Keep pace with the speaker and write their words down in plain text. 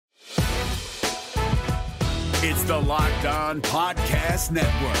It's the Locked On Podcast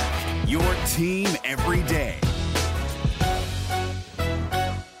Network, your team every day.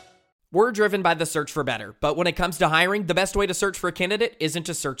 We're driven by the search for better, but when it comes to hiring, the best way to search for a candidate isn't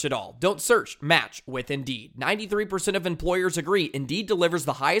to search at all. Don't search, match with Indeed. 93% of employers agree Indeed delivers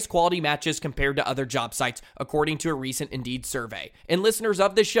the highest quality matches compared to other job sites, according to a recent Indeed survey. And listeners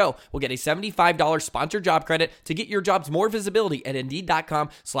of this show will get a $75 sponsored job credit to get your jobs more visibility at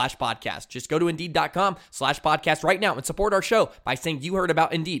Indeed.com/podcast. Just go to Indeed.com/podcast right now and support our show by saying you heard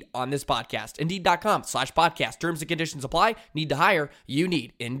about Indeed on this podcast. Indeed.com/podcast. Terms and conditions apply. Need to hire? You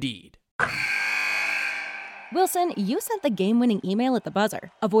need Indeed. Wilson, you sent the game-winning email at the buzzer,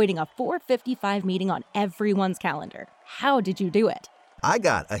 avoiding a 4:55 meeting on everyone's calendar. How did you do it? I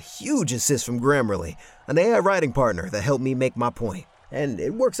got a huge assist from Grammarly, an AI writing partner that helped me make my point. And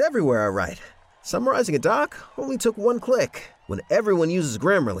it works everywhere I write. Summarizing a doc only took one click. When everyone uses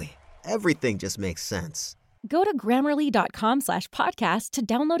Grammarly, everything just makes sense. Go to Grammarly.com/podcast to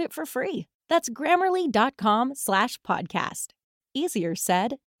download it for free. That's Grammarly.com/podcast. Easier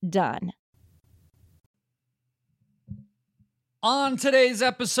said, done. On today's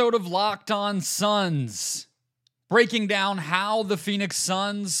episode of Locked On Suns, breaking down how the Phoenix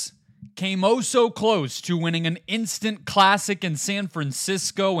Suns came oh so close to winning an instant classic in San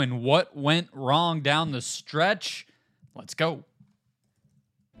Francisco and what went wrong down the stretch. Let's go.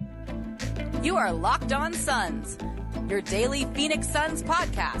 You are Locked On Suns, your daily Phoenix Suns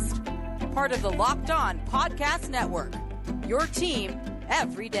podcast, part of the Locked On Podcast Network, your team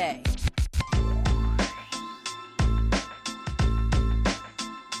every day.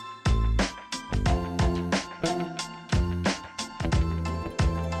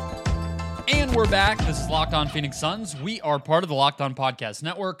 And we're back. This is Locked On Phoenix Suns. We are part of the Locked On Podcast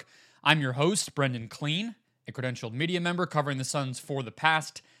Network. I'm your host, Brendan Clean, a credentialed media member covering the Suns for the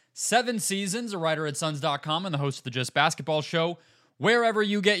past 7 seasons, a writer at Suns.com and the host of the Just Basketball Show. Wherever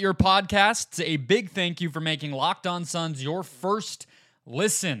you get your podcasts, a big thank you for making Locked On Suns your first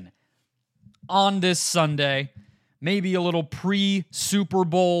listen on this Sunday. Maybe a little pre-Super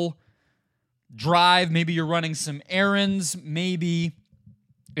Bowl drive. Maybe you're running some errands. Maybe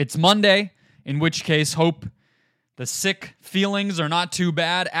it's Monday, in which case, hope the sick feelings are not too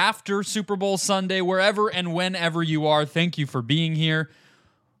bad after Super Bowl Sunday. Wherever and whenever you are, thank you for being here.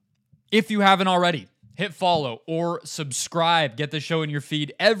 If you haven't already, hit follow or subscribe. Get the show in your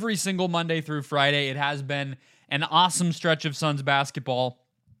feed every single Monday through Friday. It has been an awesome stretch of Suns basketball.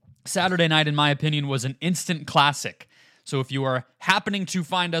 Saturday night, in my opinion, was an instant classic. So if you are happening to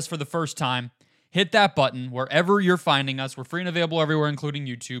find us for the first time, hit that button wherever you're finding us. We're free and available everywhere, including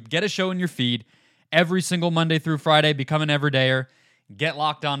YouTube. Get a show in your feed every single Monday through Friday. Become an everydayer. Get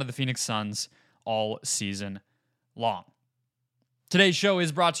locked onto the Phoenix Suns all season long. Today's show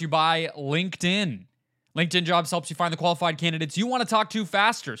is brought to you by LinkedIn. LinkedIn Jobs helps you find the qualified candidates you want to talk to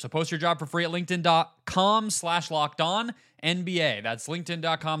faster. So post your job for free at linkedin.com/lockedonnba. That's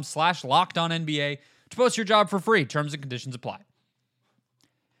linkedin.com/lockedonnba to post your job for free. Terms and conditions apply.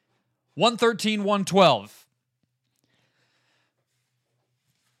 113-112.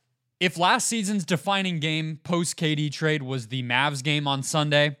 If last season's defining game post-KD trade was the Mavs game on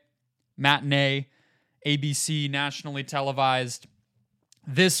Sunday, matinee, ABC, nationally televised,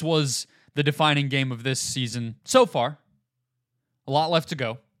 this was the defining game of this season so far. A lot left to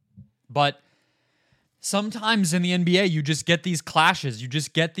go. But sometimes in the NBA, you just get these clashes. You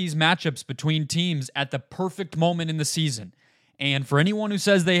just get these matchups between teams at the perfect moment in the season. And for anyone who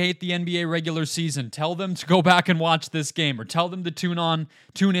says they hate the NBA regular season, tell them to go back and watch this game, or tell them to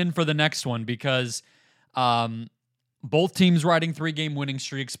tune in for the next one, because both teams riding 3-game winning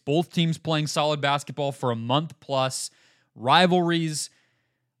streaks, both teams playing solid basketball for a month plus, rivalries,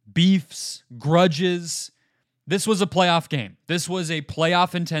 beefs, grudges. This was a playoff game. This was a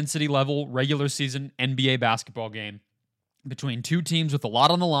playoff intensity level regular season NBA basketball game between two teams with a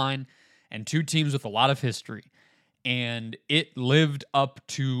lot on the line and two teams with a lot of history. And it lived up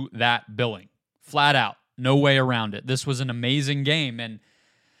to that billing. Flat out. No way around it. This was an amazing game. And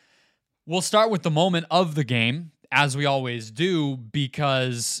we'll start with the moment of the game, as we always do,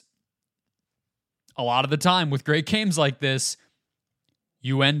 because a lot of the time with great games like this,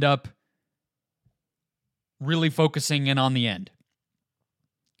 you end up really focusing in on the end.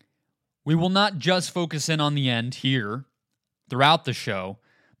 We will not just focus in on the end here throughout the show,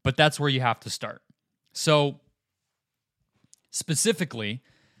 but that's where you have to start. So, specifically,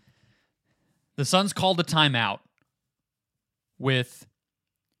 the Suns called a timeout with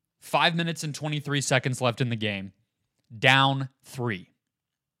 5 minutes and 23 seconds left in the game, down 3.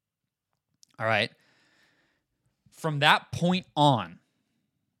 All right. From that point on,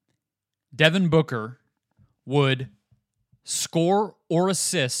 Devin Booker would score or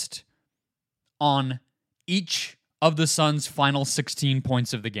assist on each of the Suns' final 16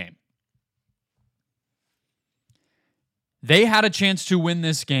 points of the game. They had a chance to win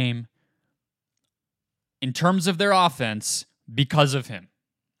this game in terms of their offense because of him.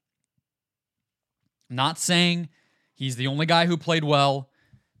 Not saying he's the only guy who played well,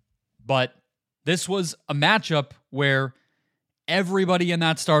 but this was a matchup where everybody in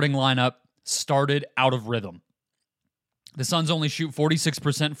that starting lineup started out of rhythm. The Suns only shoot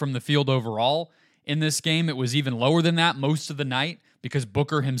 46% from the field overall in this game. It was even lower than that most of the night because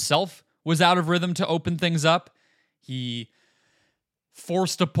Booker himself was out of rhythm to open things up. He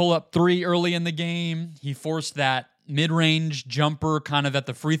forced a pull-up three early in the game. He forced that mid-range jumper kind of at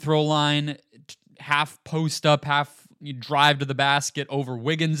the free throw line, half post up, half drive to the basket over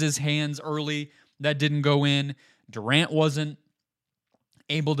Wiggins' hands early. That didn't go in. Durant wasn't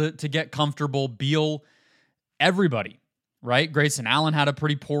able to get comfortable. Beal, everybody, right? Grayson Allen had a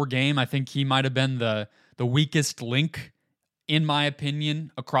pretty poor game. I think he might have been the weakest link, in my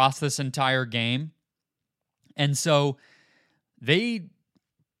opinion, across this entire game. And so they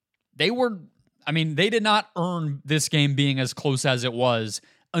did not earn this game being as close as it was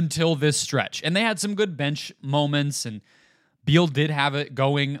until this stretch. And they had some good bench moments, and Beal did have it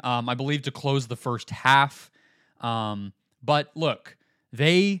going, I believe, to close the first half. But look,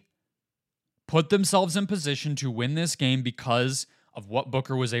 they put themselves in position to win this game because of what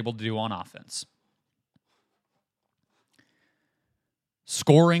Booker was able to do on offense.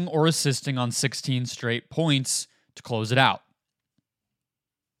 Scoring or assisting on 16 straight points to close it out.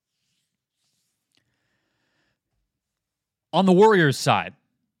 On the Warriors side,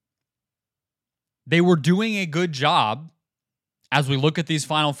 they were doing a good job, as we look at these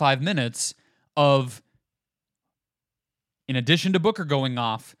final 5 minutes, of, in addition to Booker going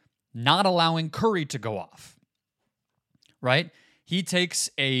off, not allowing Curry to go off, right? He takes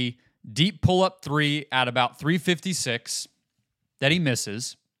a deep pull-up three at about 3:56 that he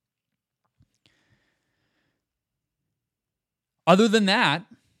misses. Other than that,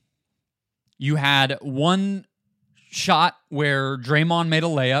 you had one shot where Draymond made a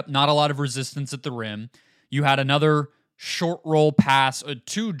layup, not a lot of resistance at the rim. You had another short roll pass,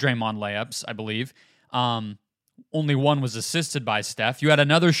 two Draymond layups, I believe. Only one was assisted by Steph. You had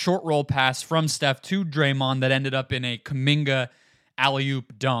another short roll pass from Steph to Draymond that ended up in a Kuminga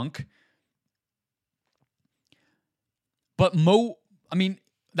alley-oop dunk. But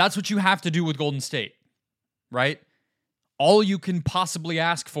that's what you have to do with Golden State, right? All you can possibly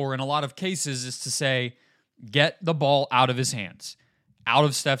ask for in a lot of cases is to say, get the ball out of his hands, out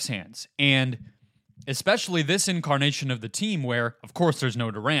of Steph's hands. And especially this incarnation of the team where, of course, there's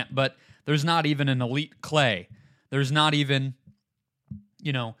no Durant, but there's not even an elite Clay. There's not even,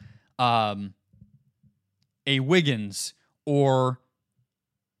 a Wiggins, or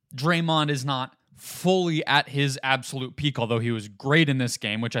Draymond is not fully at his absolute peak, although he was great in this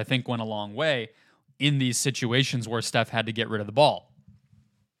game, which I think went a long way in these situations where Steph had to get rid of the ball.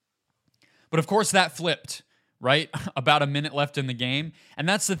 But of course that flipped, right? About a minute left in the game. And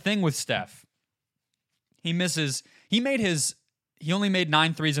that's the thing with Steph. He only made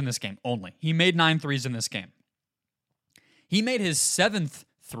 9 threes in this game. He made 9 threes in this game. He made his 7th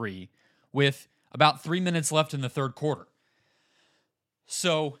three with about 3 minutes left in the third quarter.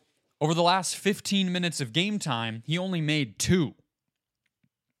 So over the last 15 minutes of game time, he only made 2.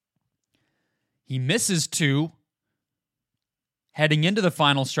 He misses 2 heading into the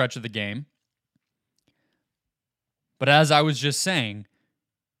final stretch of the game. But as I was just saying,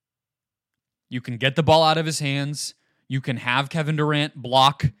 you can get the ball out of his hands. You can have Kevin Durant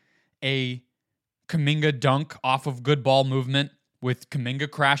block a Kuminga dunk off of good ball movement, with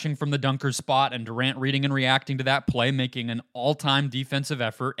Kuminga crashing from the dunker spot and Durant reading and reacting to that play, making an all-time defensive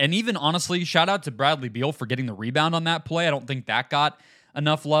effort. And even, honestly, shout out to Bradley Beal for getting the rebound on that play. I don't think that got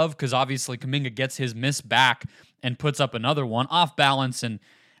enough love because obviously Kuminga gets his miss back and puts up another one off balance. And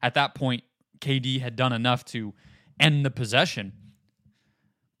at that point, KD had done enough to end the possession.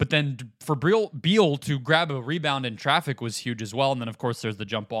 But then for Beal to grab a rebound in traffic was huge as well. And then, of course, there's the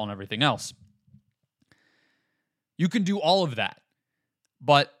jump ball and everything else. You can do all of that.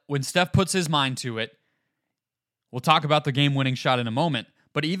 But when Steph puts his mind to it, we'll talk about the game-winning shot in a moment,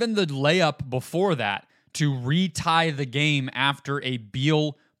 but even the layup before that to retie the game after a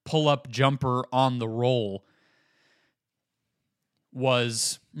Beal pull-up jumper on the roll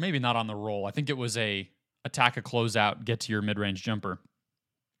was, maybe not on the roll, I think it was a attack a closeout, get to your mid-range jumper.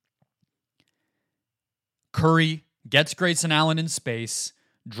 Curry gets Grayson Allen in space,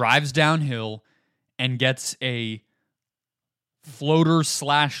 drives downhill, and gets a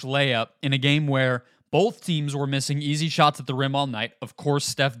floater/layup in a game where Both teams were missing easy shots at the rim all night. Of course,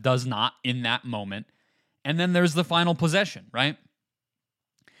 Steph does not in that moment. And then there's the final possession, right?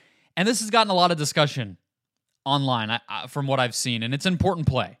 And this has gotten a lot of discussion online from what I've seen, and it's an important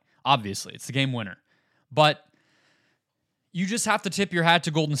play, obviously. It's the game winner. But you just have to tip your hat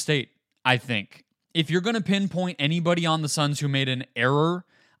to Golden State, I think. If you're going to pinpoint anybody on the Suns who made an error,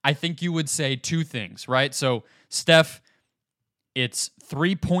 I think you would say two things, right? So, Steph, it's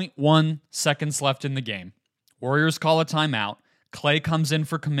 3.1 seconds left in the game. Warriors call a timeout. Klay comes in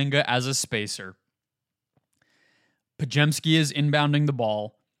for Kuminga as a spacer. Podziemski is inbounding the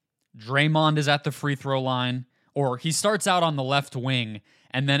ball. Draymond is at the free throw line, or he starts out on the left wing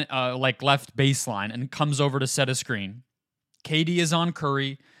and then left baseline and comes over to set a screen. KD is on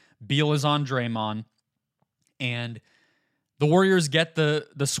Curry. Beal is on Draymond. And the Warriors get the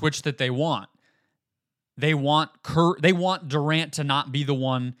switch that they want. They want Durant to not be the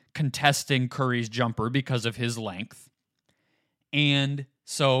one contesting Curry's jumper because of his length. And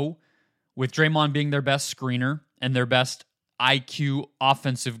so, with Draymond being their best screener and their best IQ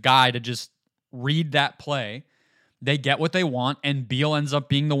offensive guy to just read that play, they get what they want, and Beal ends up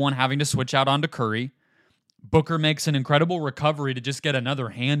being the one having to switch out onto Curry. Booker makes an incredible recovery to just get another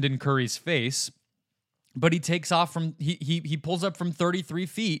hand in Curry's face, but he takes off from he pulls up from 33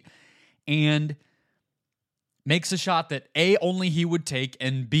 feet and makes a shot that A, only he would take,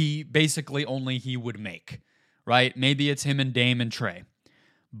 and B, basically only he would make, right? Maybe it's him and Dame and Trey.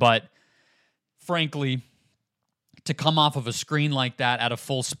 But frankly, to come off of a screen like that at a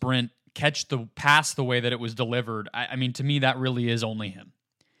full sprint, catch the pass the way that it was delivered, I mean, to me, that really is only him.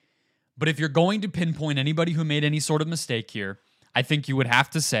 But if you're going to pinpoint anybody who made any sort of mistake here, I think you would have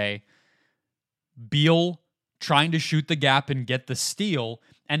to say Beal trying to shoot the gap and get the steal,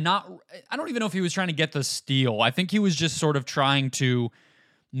 and I don't even know if he was trying to get the steal. I think he was just sort of trying to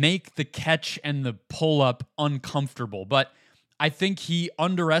make the catch and the pull-up uncomfortable. But I think he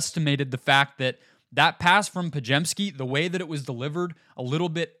underestimated the fact that pass from Podziemski, the way that it was delivered a little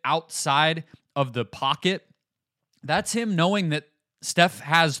bit outside of the pocket, that's him knowing that Steph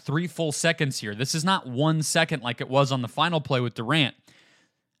has 3 full seconds here. This is not 1 second like it was on the final play with Durant.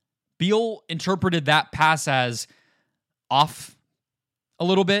 Beal interpreted that pass as off a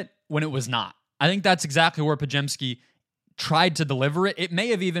little bit when it was not. I think that's exactly where Podziemski tried to deliver it. It may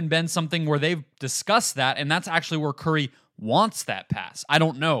have even been something where they've discussed that, and that's actually where Curry wants that pass. I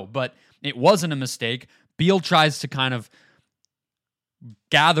don't know, but it wasn't a mistake. Beal tries to kind of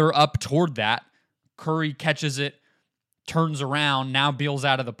gather up toward that. Curry catches it, turns around. Now Beal's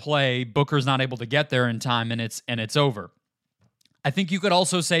out of the play. Booker's not able to get there in time, and it's over. I think you could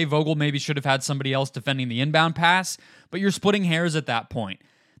also say Vogel maybe should have had somebody else defending the inbound pass, but you're splitting hairs at that point.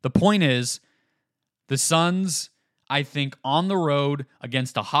 The point is, the Suns, I think, on the road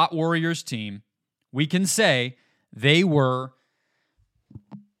against a hot Warriors team, we can say they were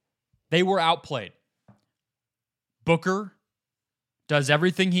outplayed. Booker does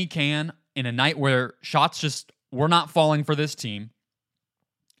everything he can in a night where shots just were not falling for this team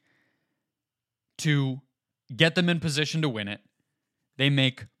to get them in position to win it. They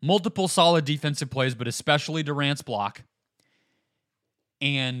make multiple solid defensive plays, but especially Durant's block.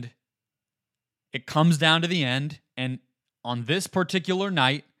 And it comes down to the end. And on this particular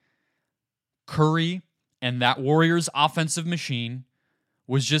night, Curry and that Warriors offensive machine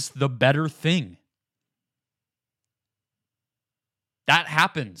was just the better thing. That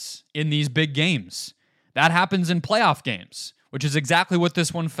happens in these big games. That happens in playoff games, which is exactly what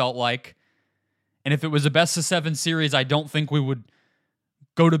this one felt like. And if it was a best-of-7 series, I don't think we would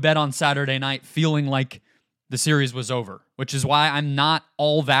go to bed on Saturday night feeling like the series was over, which is why I'm not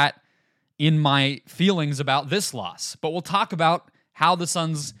all that in my feelings about this loss. But we'll talk about how the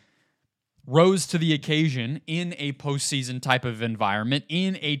Suns rose to the occasion in a postseason type of environment,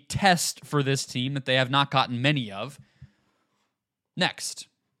 in a test for this team that they have not gotten many of. Next.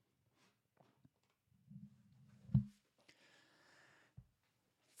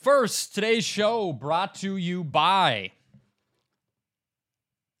 First, today's show brought to you by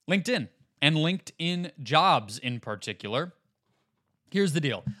LinkedIn and LinkedIn Jobs in particular. Here's the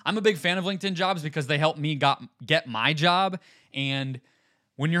deal. I'm a big fan of LinkedIn Jobs because they help me get my job. And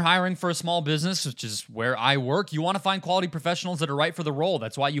when you're hiring for a small business, which is where I work, you want to find quality professionals that are right for the role.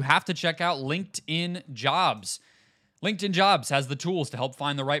 That's why you have to check out LinkedIn Jobs. LinkedIn Jobs has the tools to help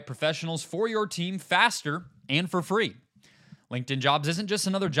find the right professionals for your team faster and for free. LinkedIn Jobs isn't just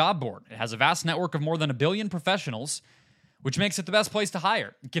another job board. It has a vast network of more than 1 billion professionals, which makes it the best place to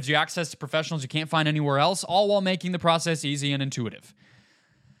hire. It gives you access to professionals you can't find anywhere else, all while making the process easy and intuitive.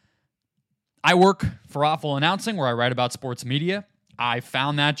 I work for Awful Announcing, where I write about sports media. I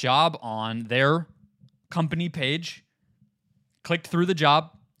found that job on their company page, clicked through the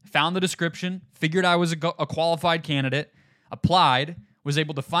job, found the description, figured I was a qualified candidate, applied, was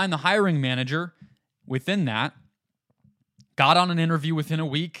able to find the hiring manager within that, got on an interview within a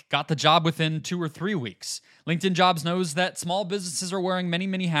week, got the job within 2 or 3 weeks. LinkedIn Jobs knows that small businesses are wearing many,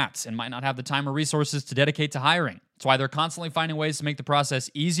 many hats and might not have the time or resources to dedicate to hiring. That's why they're constantly finding ways to make the process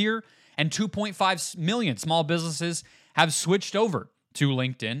easier, and 2.5 million small businesses have switched over to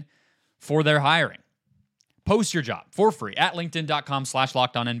LinkedIn for their hiring. Post your job for free at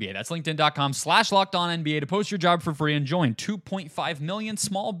linkedin.com/LockedOnNBA. That's linkedin.com/LockedOnNBA to post your job for free and join 2.5 million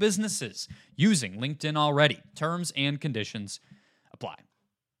small businesses using LinkedIn already. Terms and conditions apply.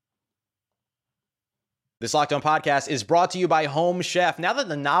 This Locked On podcast is brought to you by Home Chef. Now that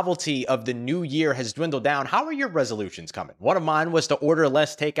the novelty of the new year has dwindled down, how are your resolutions coming? One of mine was to order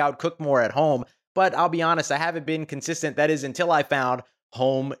less takeout, cook more at home, but I'll be honest, I haven't been consistent. That is until I found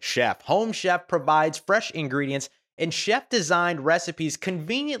Home Chef. Home Chef provides fresh ingredients and chef-designed recipes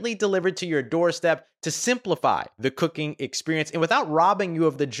conveniently delivered to your doorstep to simplify the cooking experience and without robbing you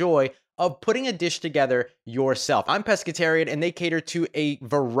of the joy of putting a dish together yourself. I'm pescatarian and they cater to a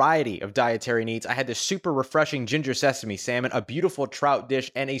variety of dietary needs. I had this super refreshing ginger sesame salmon, a beautiful trout dish,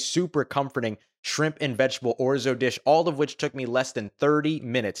 and a super comforting shrimp and vegetable orzo dish, all of which took me less than 30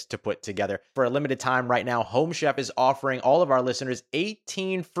 minutes to put together. For a limited time right now, Home Chef is offering all of our listeners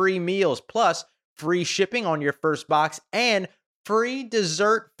 18 free meals plus free shipping on your first box and free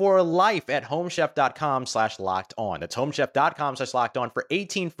dessert for life at homechef.com/lockedon. That's homechef.com/lockedon for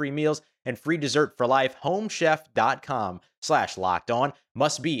 18 free meals and free dessert for life. Homechef.com/lockedon.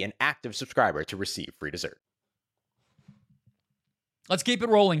 Must be an active subscriber to receive free dessert. Let's keep it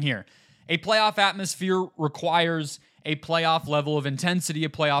rolling here. A playoff atmosphere requires a playoff level of intensity, a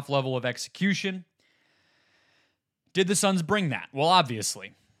playoff level of execution. Did the Suns bring that? Well,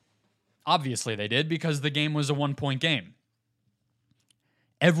 obviously. Obviously they did, because the game was a 1-point game.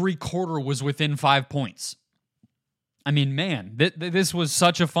 Every quarter was within 5 points. I mean, man, this was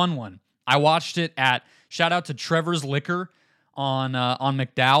such a fun one. I watched it at, shout out to Trevor's Liquor on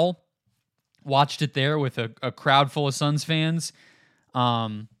McDowell. Watched it there with a crowd full of Suns fans.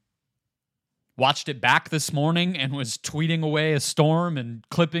 Watched it back this morning and was tweeting away a storm and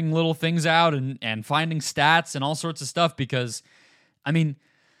clipping little things out and finding stats and all sorts of stuff because, I mean,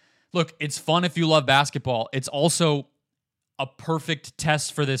 look, it's fun if you love basketball. It's also a perfect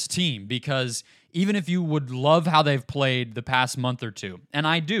test for this team because even if you would love how they've played the past month or two, and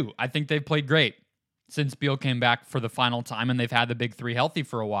I do, I think they've played great since Beal came back for the final time and they've had the big three healthy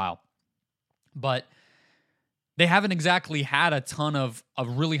for a while. But they haven't exactly had a ton of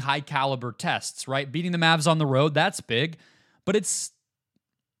really high caliber tests, right? Beating the Mavs on the road, that's big. But it's,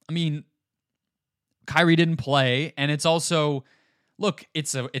 I mean, Kyrie didn't play, and it's also, look,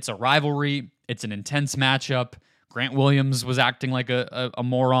 it's a rivalry. It's an intense matchup. Grant Williams was acting like a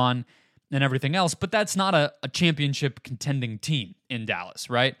moron and everything else, but that's not a championship contending team in Dallas,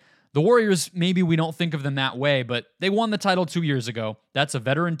 right? The Warriors, maybe we don't think of them that way, but they won the title 2 years ago. That's a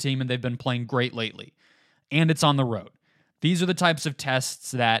veteran team, and they've been playing great lately. And it's on the road. These are the types of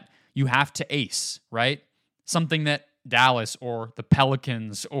tests that you have to ace, right? Something that Dallas or the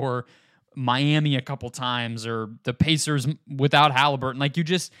Pelicans or Miami a couple times or the Pacers without Halliburton, like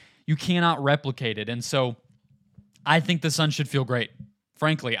you cannot replicate it. And so I think the Suns should feel great.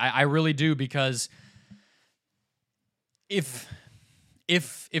 Frankly, I really do, because if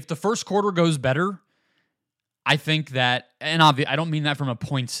the first quarter goes better, I think that, and obviously I don't mean that from a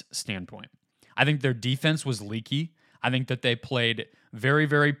points standpoint. I think their defense was leaky. I think that they played very,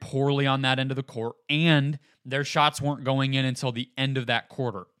 very poorly on that end of the court, and their shots weren't going in until the end of that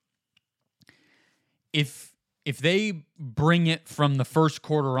quarter. If they bring it from the first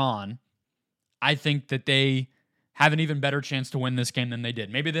quarter on, I think that they have an even better chance to win this game than they did.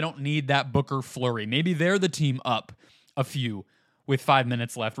 Maybe they don't need that Booker flurry. Maybe they're the team up a few with 5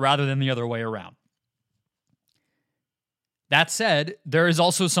 minutes left rather than the other way around. That said, there is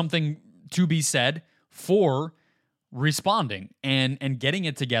also something to be said for responding and getting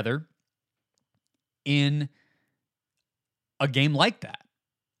it together in a game like that.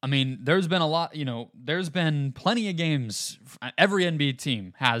 I mean, there's been a lot, there's been plenty of games. Every NBA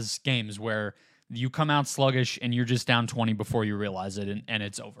team has games where you come out sluggish and you're just down 20 before you realize it and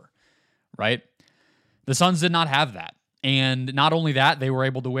it's over, right? The Suns did not have that. And not only that, they were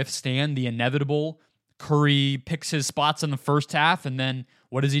able to withstand the inevitable. Curry picks his spots in the first half, and then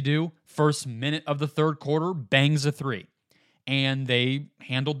what does he do? First minute of the third quarter, bangs a three. And they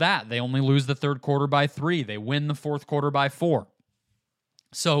handled that. They only lose the third quarter by 3. They win the fourth quarter by 4.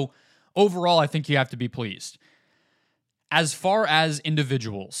 So overall, I think you have to be pleased. As far as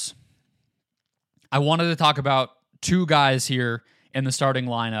individuals, I wanted to talk about two guys here in the starting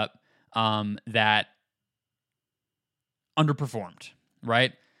lineup that underperformed,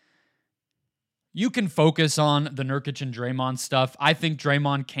 right? You can focus on the Nurkic and Draymond stuff. I think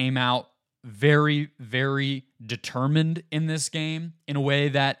Draymond came out very, very determined in this game in a way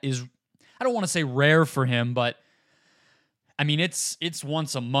that is, I don't want to say rare for him, but I mean, it's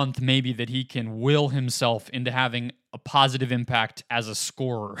once a month maybe that he can will himself into having a positive impact as a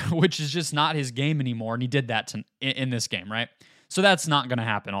scorer, which is just not his game anymore, and he did that in this game, right? So that's not going to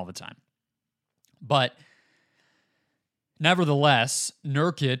happen all the time. But nevertheless,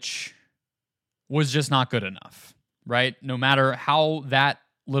 Nurkic was just not good enough, right? No matter how that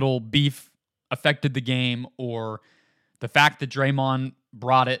little beef affected the game or the fact that Draymond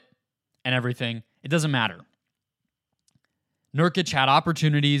brought it and everything, it doesn't matter. Nurkic had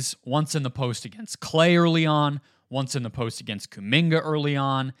opportunities once in the post against Klay early on, once in the post against Kuminga early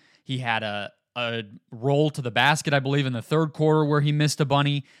on. He had a roll to the basket, I believe, in the third quarter where he missed a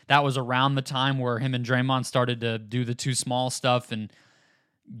bunny. That was around the time where him and Draymond started to do the too small stuff and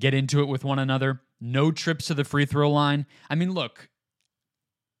get into it with one another. No trips to the free throw line. I mean, look,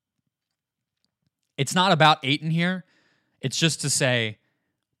 it's not about Ayton here. It's just to say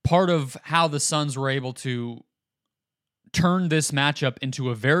part of how the Suns were able to turn this matchup into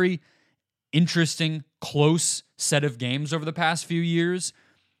a very interesting, close set of games over the past few years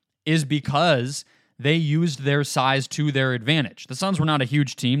is because they used their size to their advantage. The Suns were not a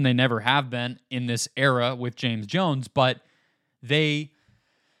huge team. They never have been in this era with James Jones, but they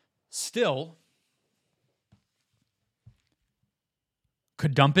still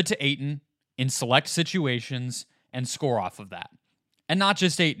could dump it to Ayton in select situations and score off of that. And not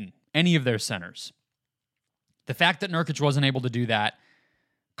just Ayton, any of their centers. The fact that Nurkic wasn't able to do that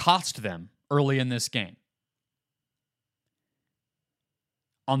cost them early in this game.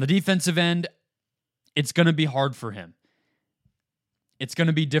 On the defensive end, it's going to be hard for him. It's going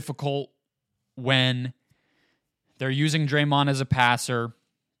to be difficult when they're using Draymond as a passer.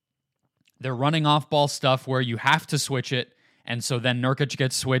 They're running off-ball stuff where you have to switch it, and so then Nurkic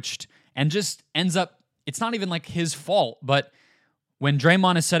gets switched and just ends up, it's not even like his fault, but when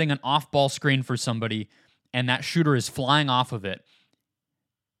Draymond is setting an off-ball screen for somebody and that shooter is flying off of it,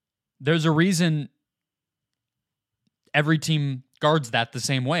 there's a reason every team guards that the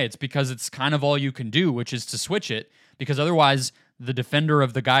same way. It's because it's kind of all you can do, which is to switch it, because otherwise the defender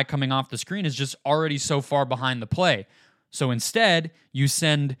of the guy coming off the screen is just already so far behind the play. So instead, you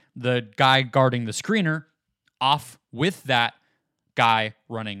send the guy guarding the screener off with that guy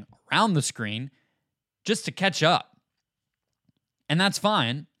running around the screen just to catch up. And that's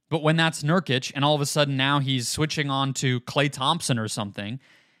fine, but when that's Nurkic and all of a sudden now he's switching on to Klay Thompson or something,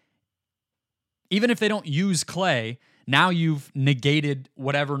 even if they don't use Klay, now you've negated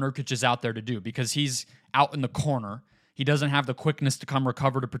whatever Nurkic is out there to do because he's out in the corner. He doesn't have the quickness to come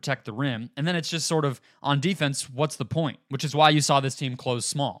recover to protect the rim. And then it's just sort of on defense, what's the point? Which is why you saw this team close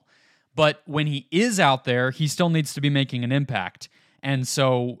small. But when he is out there, he still needs to be making an impact. And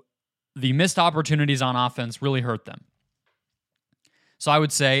so the missed opportunities on offense really hurt them. So I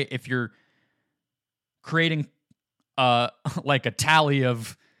would say if you're creating like a tally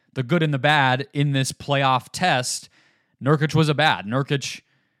of the good and the bad in this playoff test, Nurkic was a bad. Nurkic,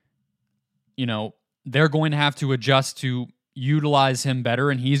 they're going to have to adjust to utilize him better,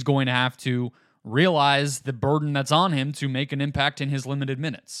 and he's going to have to realize the burden that's on him to make an impact in his limited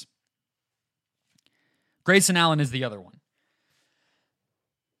minutes. Grayson Allen is the other one.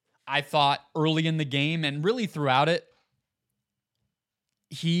 I thought early in the game and really throughout it,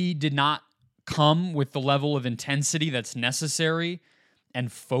 he did not come with the level of intensity that's necessary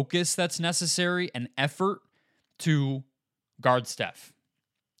and focus that's necessary and effort to guard Steph.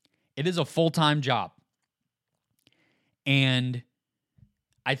 It is a full-time job. And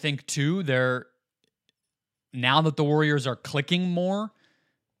I think, too, now that the Warriors are clicking more,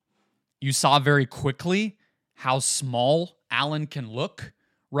 you saw very quickly how small Allen can look,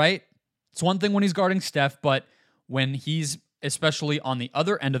 right? It's one thing when he's guarding Steph, but when he's especially on the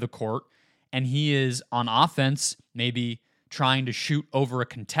other end of the court and he is on offense, maybe trying to shoot over a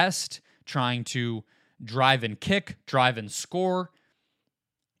contest, trying to drive and kick, drive and score,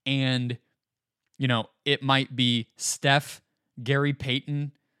 and, it might be Steph, Gary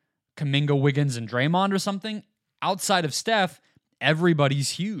Payton, Kuminga, Wiggins, and Draymond or something. Outside of Steph,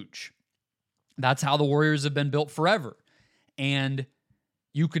 everybody's huge. That's how the Warriors have been built forever. And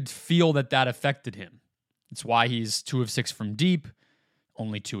you could feel that affected him. It's why he's 2 of 6 from deep,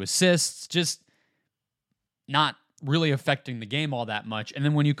 only 2 assists, just not really affecting the game all that much. And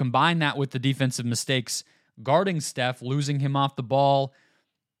then when you combine that with the defensive mistakes guarding Steph, losing him off the ball,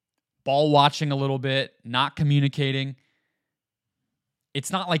 ball watching a little bit, not communicating.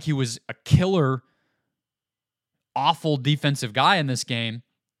 It's not like he was a killer, awful defensive guy in this game,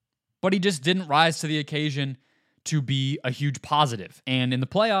 but he just didn't rise to the occasion to be a huge positive. And in the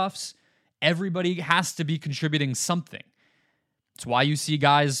playoffs, everybody has to be contributing something. It's why you see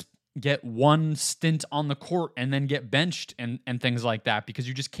guys get one stint on the court and then get benched and things like that, because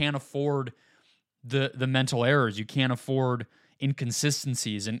you just can't afford the mental errors. You can't afford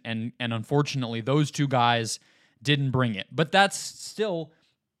inconsistencies. And unfortunately, those two guys didn't bring it. But that's still,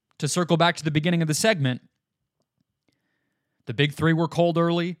 to circle back to the beginning of the segment, the big three were cold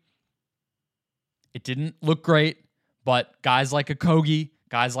early. It didn't look great, but guys like Okogie,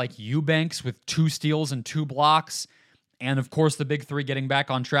 guys like Eubanks with 2 steals and 2 blocks, and of course the big three getting back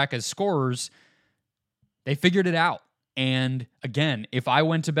on track as scorers, they figured it out. And again, if I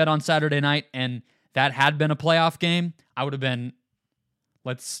went to bed on Saturday night and that had been a playoff game, I would have been,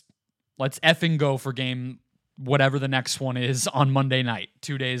 let's effing go for game whatever the next one is on Monday night,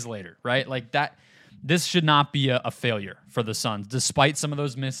 2 days later, right? Like that. This should not be a failure for the Suns, despite some of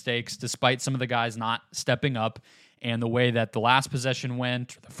those mistakes, despite some of the guys not stepping up, and the way that the last possession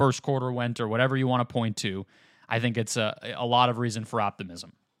went, or the first quarter went, or whatever you want to point to. I think it's a lot of reason for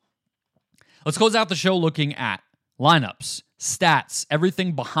optimism. Let's close out the show looking at lineups, stats,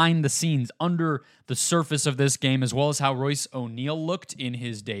 everything behind the scenes, under the surface of this game, as well as how Royce O'Neal looked in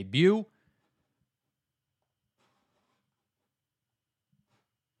his debut.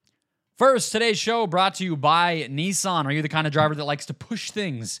 First, today's show brought to you by Nissan. Are you the kind of driver that likes to push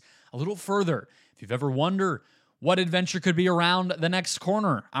things a little further? If you've ever wondered what adventure could be around the next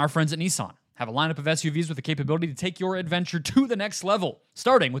corner, our friends at Nissan have a lineup of SUVs with the capability to take your adventure to the next level,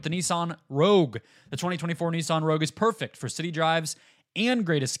 starting with the Nissan Rogue. The 2024 Nissan Rogue is perfect for city drives and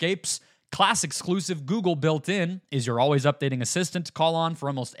great escapes. Class-exclusive Google built-in is your always updating assistant to call on for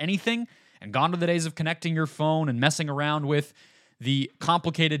almost anything, and gone are the days of connecting your phone and messing around with the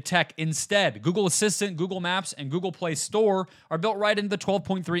complicated tech. Instead, Google Assistant, Google Maps, and Google Play Store are built right into the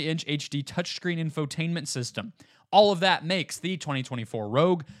 12.3-inch HD touchscreen infotainment system. All of that makes the 2024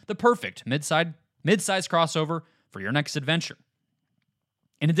 Rogue the perfect mid-size crossover for your next adventure.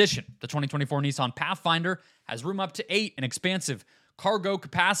 In addition, the 2024 Nissan Pathfinder has room up to 8 in expansive cargo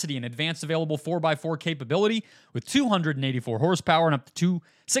capacity and advanced available 4x4 capability with 284 horsepower and up to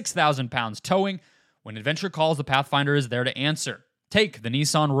 6,000 pounds towing. When adventure calls, the Pathfinder is there to answer. Take the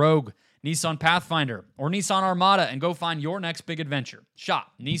Nissan Rogue, Nissan Pathfinder, or Nissan Armada and go find your next big adventure.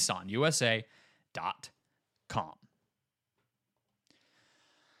 Shop NissanUSA.com.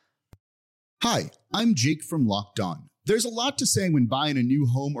 Hi, I'm Jake from Locked On. There's a lot to say when buying a new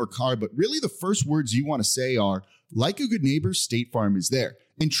home or car, but really the first words you want to say are, like a good neighbor, State Farm is there.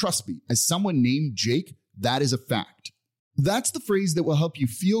 And trust me, as someone named Jake, that is a fact. That's the phrase that will help you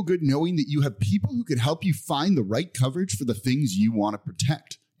feel good knowing that you have people who could help you find the right coverage for the things you want to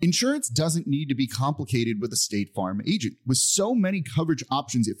protect. Insurance doesn't need to be complicated with a State Farm agent. With so many coverage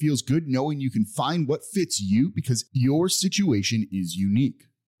options, it feels good knowing you can find what fits you because your situation is unique.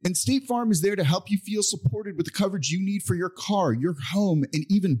 And State Farm is there to help you feel supported with the coverage you need for your car, your home, and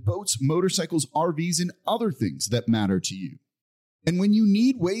even boats, motorcycles, RVs, and other things that matter to you. And when you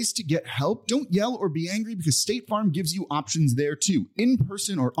need ways to get help, don't yell or be angry because State Farm gives you options there too, in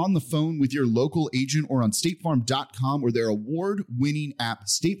person or on the phone with your local agent or on statefarm.com or their award-winning app.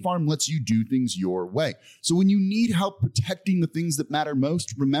 State Farm lets you do things your way. So when you need help protecting the things that matter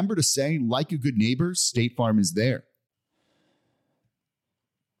most, remember to say, like a good neighbor, State Farm is there.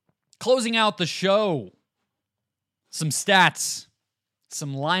 Closing out the show, some stats,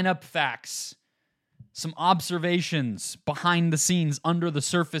 some lineup facts, some observations behind the scenes under the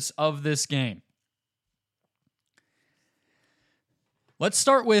surface of this game. Let's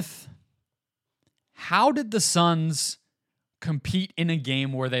start with, how did the Suns compete in a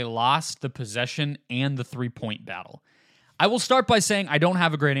game where they lost the possession and the three-point battle? I will start by saying I don't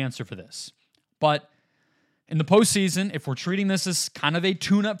have a great answer for this, but in the postseason, if we're treating this as kind of a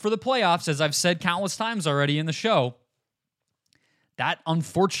tune-up for the playoffs, as I've said countless times already in the show, that,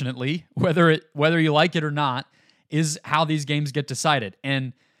 unfortunately, whether you like it or not, is how these games get decided.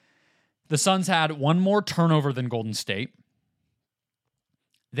 And the Suns had one more turnover than Golden State.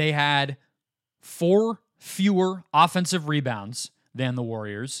 They had 4 fewer offensive rebounds than the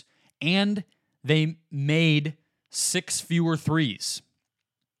Warriors, and they made 6 fewer threes.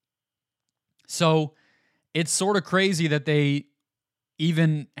 So it's sort of crazy that they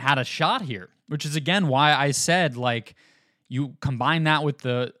even had a shot here, which is, again, why I said, like, you combine that with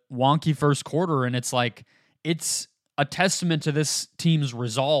the wonky first quarter, and it's like, it's a testament to this team's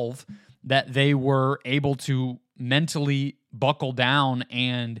resolve that they were able to mentally buckle down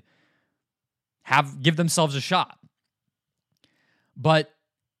and give themselves a shot. But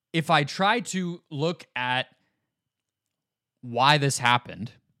if I try to look at why this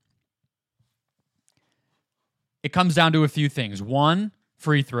happened, it comes down to a few things. One,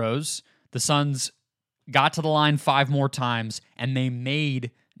 free throws. The Suns got to the line 5 more times, and they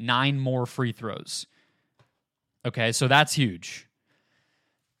made 9 more free throws. Okay, so that's huge.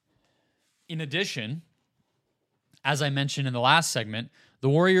 In addition, as I mentioned in the last segment, the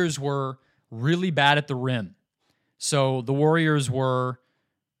Warriors were really bad at the rim. So the Warriors were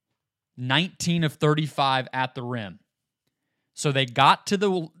 19 of 35 at the rim. So they got to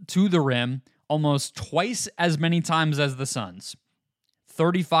the rim almost twice as many times as the Suns.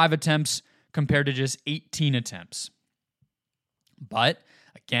 35 attempts compared to just 18 attempts. But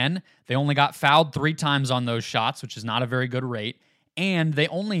again, they only got fouled 3 times on those shots, which is not a very good rate. And they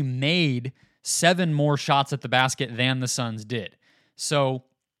only made 7 more shots at the basket than the Suns did. So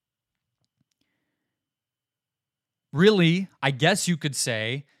really, I guess you could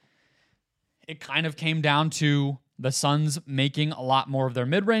say it kind of came down to the Suns making a lot more of their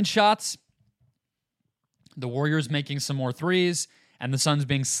mid-range shots, the Warriors making some more threes, and the Suns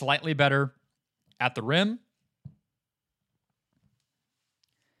being slightly better at the rim,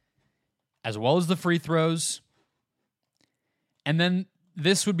 as well as the free throws. And then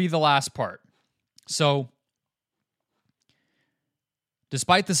this would be the last part. So,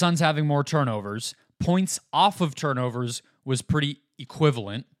 despite the Suns having more turnovers, points off of turnovers was pretty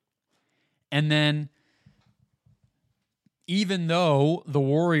equivalent. And then, even though the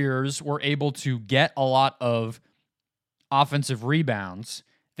Warriors were able to get a lot of offensive rebounds,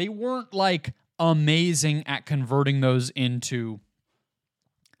 they weren't like amazing at converting those into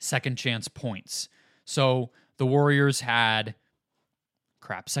second chance points. So the Warriors had,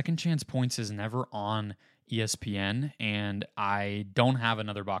 second chance points is never on ESPN, and I don't have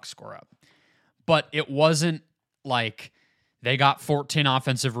another box score up. But it wasn't like they got 13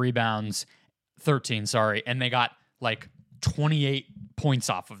 offensive rebounds, and they got like 28 points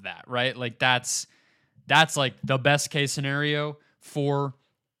off of that, right? Like that's like the best case scenario for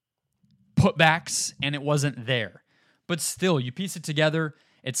putbacks, and it wasn't there. But still, you piece it together,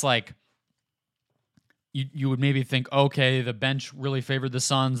 it's like you would maybe think, okay, the bench really favored the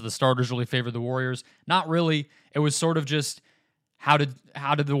Suns, the starters really favored the Warriors. Not really. It was sort of just how did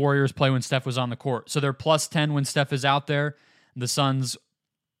the Warriors play when Steph was on the court? So they're plus 10 when Steph is out there. The Suns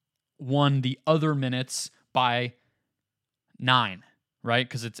won the other minutes by 9, right?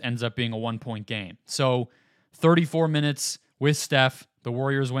 Because it ends up being a 1-point game. So 34 minutes with Steph, the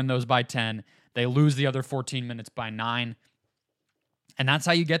Warriors win those by 10. They lose the other 14 minutes by 9. And that's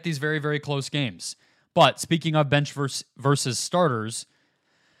how you get these very, very close games. But speaking of bench versus starters,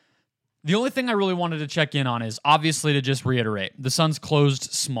 the only thing I really wanted to check in on is obviously to just reiterate, the Suns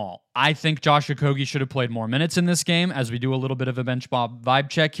closed small. I think Josh Okogie should have played more minutes in this game as we do a little bit of a bench Bob vibe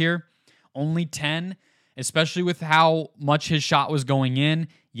check here. Only 10, especially with how much his shot was going in.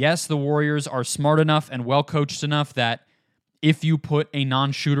 Yes, the Warriors are smart enough and well-coached enough that if you put a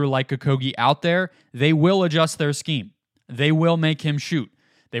non-shooter like Okogie out there, they will adjust their scheme. They will make him shoot.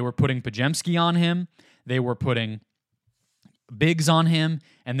 They were putting Podziemski on him. They were putting bigs on him,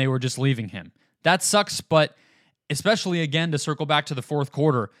 and they were just leaving him. That sucks, but especially, again, to circle back to the fourth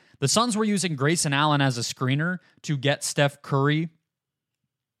quarter, the Suns were using Grayson Allen as a screener to get Steph Curry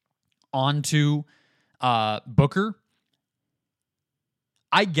onto Booker.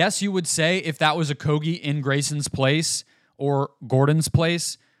 I guess you would say if that was Okogie in Grayson's place or Gordon's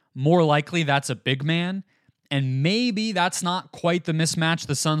place, more likely that's a big man. And maybe that's not quite the mismatch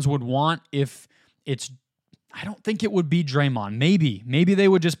the Suns would want if it's, I don't think it would be Draymond. Maybe they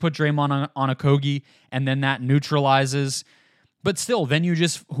would just put Draymond on Okogie and then that neutralizes. But still, then you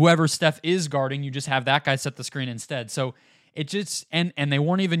just, whoever Steph is guarding, you just have that guy set the screen instead. So it just, and they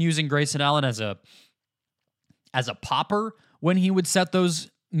weren't even using Grayson Allen as a popper when he would set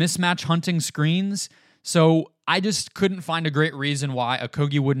those mismatch hunting screens. So I just couldn't find a great reason why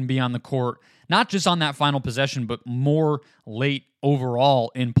Okogie wouldn't be on the court, not just on that final possession, but more late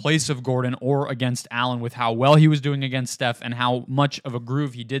overall in place of Gordon or against Allen with how well he was doing against Steph and how much of a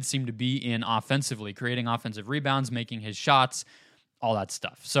groove he did seem to be in offensively, creating offensive rebounds, making his shots, all that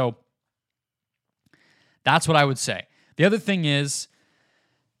stuff. So that's what I would say. The other thing is,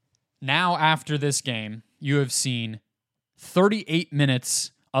 now after this game, you have seen 38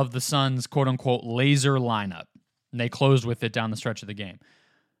 minutes of the Suns' quote-unquote laser lineup. And they closed with it down the stretch of the game.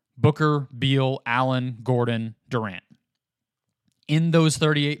 Booker, Beal, Allen, Gordon, Durant. In those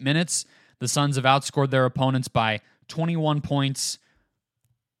 38 minutes, the Suns have outscored their opponents by 21 points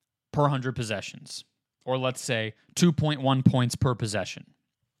per 100 possessions. Or let's say 2.1 points per possession.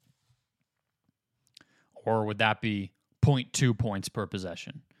 Or would that be 0.2 points per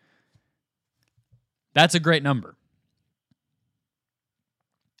possession? That's a great number.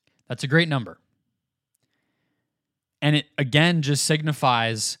 That's a great number. And it, again, just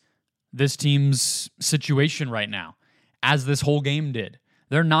signifies this team's situation right now, as this whole game did.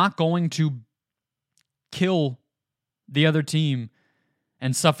 They're not going to kill the other team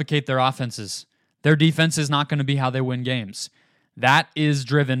and suffocate their offenses. Their defense is not going to be how they win games. That is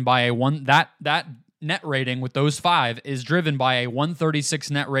driven by that net rating with those 5 is driven by a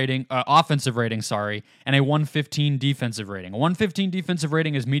 136 net rating, offensive rating, and a 115 defensive rating. A 115 defensive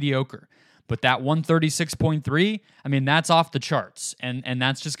rating is mediocre, but that 136.3, I mean, that's off the charts, and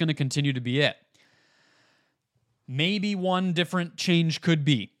that's just going to continue to be it. Maybe one different change could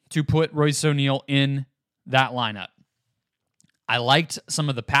be to put Royce O'Neal in that lineup. I liked some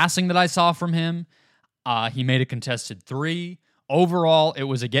of the passing that I saw from him. He made a contested 3. Overall, it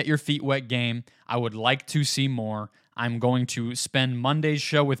was a get your feet wet game. I would like to see more. I'm going to spend Monday's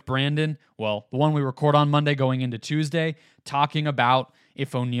show with Brandon, well, the one we record on Monday going into Tuesday, talking about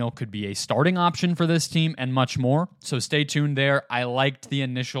if O'Neal could be a starting option for this team and much more. So stay tuned there. I liked the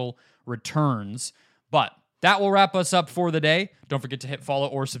initial returns. But that will wrap us up for the day. Don't forget to hit follow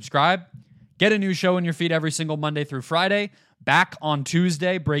or subscribe. Get a new show in your feed every single Monday through Friday. Back on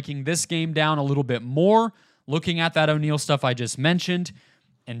Tuesday, breaking this game down a little bit more, looking at that O'Neal stuff I just mentioned,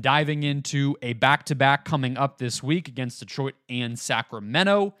 and diving into a back-to-back coming up this week against Detroit and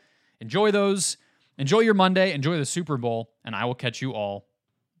Sacramento. Enjoy those. Enjoy your Monday. Enjoy the Super Bowl. And I will catch you all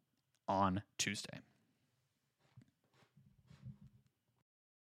on Tuesday.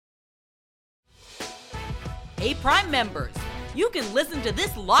 Hey, Prime members, you can listen to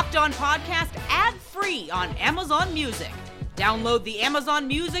this Locked On podcast ad-free on Amazon Music. Download the Amazon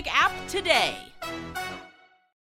Music app today.